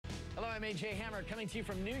I'm AJ Hammer coming to you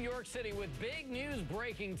from New York City with big news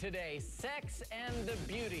breaking today. Sex and the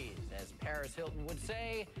beauties, as Paris Hilton would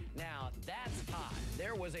say. Now, that's hot.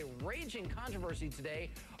 There was a raging controversy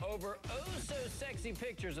today over oh-so-sexy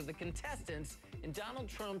pictures of the contestants in Donald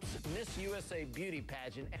Trump's Miss USA beauty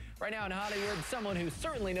pageant. Right now in Hollywood, someone who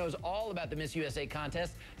certainly knows all about the Miss USA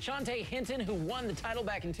contest, Shauntay Hinton, who won the title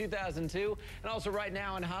back in 2002. And also right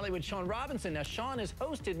now in Hollywood, Shaun Robinson. Now, Shaun has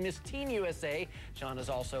hosted Miss Teen USA. Shaun is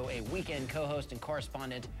also a weekend co-host and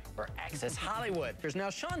correspondent for Access Hollywood. Now,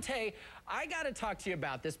 Shauntay, I got to talk to you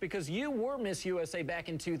about this because you were Miss USA back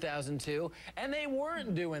in 2002, and they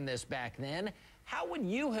weren't doing this back then. How would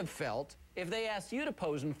you have felt if they asked you to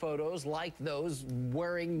pose in photos like those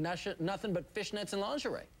wearing nothing but fishnets and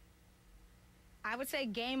lingerie? I would say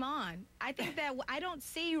game on. I think that I don't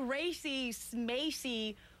see racy,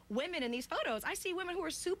 smacy women in these photos. I see women who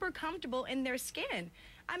are super comfortable in their skin.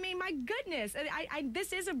 I mean, my goodness.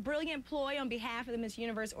 This is a brilliant ploy on behalf of the Miss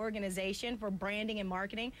Universe organization for branding and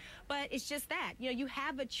marketing, but it's just that. You know, you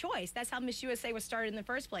have a choice. That's how Miss USA was started in the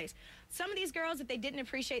first place. Some of these girls, if they didn't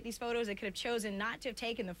appreciate these photos, they could have chosen not to have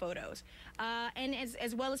taken the photos. And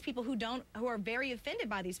as well as people who are very offended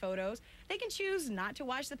by these photos, they can choose not to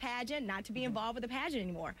watch the pageant, not to be involved with the pageant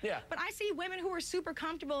anymore. Yeah. But I see women who are super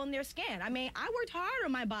comfortable in their skin. I mean, I worked hard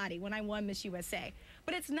on my body when I won Miss USA,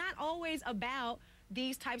 but it's not always about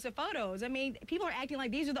these types of photos. I mean, people are acting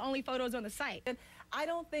like these are the only photos on the site. And I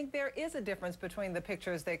don't think there is a difference between the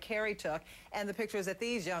pictures that Carrie took and the pictures that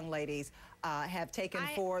these young ladies have taken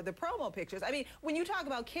for the promo pictures. I mean, when you talk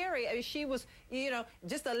about Carrie, I mean, she was, you know,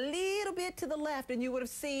 just a little bit to the left, and you would have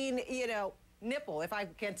seen, you know, nipple, if I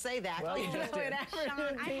can say that. Well, you just did.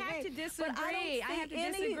 Shaun, I have to disagree. I have to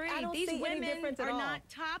disagree. These women are not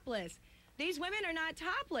topless. These women are not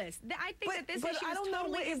topless. I think that this issue is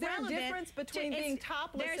totally irrelevant. Is there a difference between being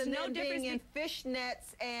topless and then being in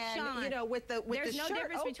fishnets and, Shaun, you know, with the shirt open? There's no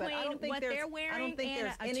difference between what they're wearing and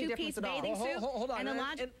a two-piece bathing suit. Hold on.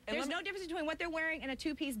 There's no difference between what they're wearing and a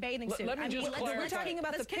two-piece bathing suit. Let me just clarify. We're talking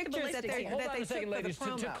about the pictures that they Hold on a second, ladies.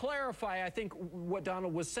 To clarify, I think what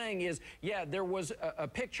Donald was saying is, yeah, there was a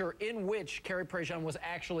picture in which Carrie Prejean was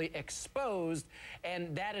actually exposed,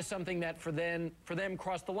 and that is something that for them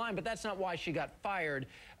crossed the line, but that's not why she got fired.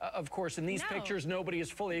 Of course, in these pictures, nobody is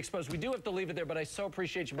fully exposed. We do have to leave it there, but I so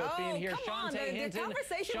appreciate you both being here. Shauntay Hinton, the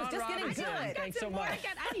conversation was just getting good. Thanks so much.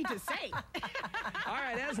 I need to say. All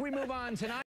right, as we move on tonight.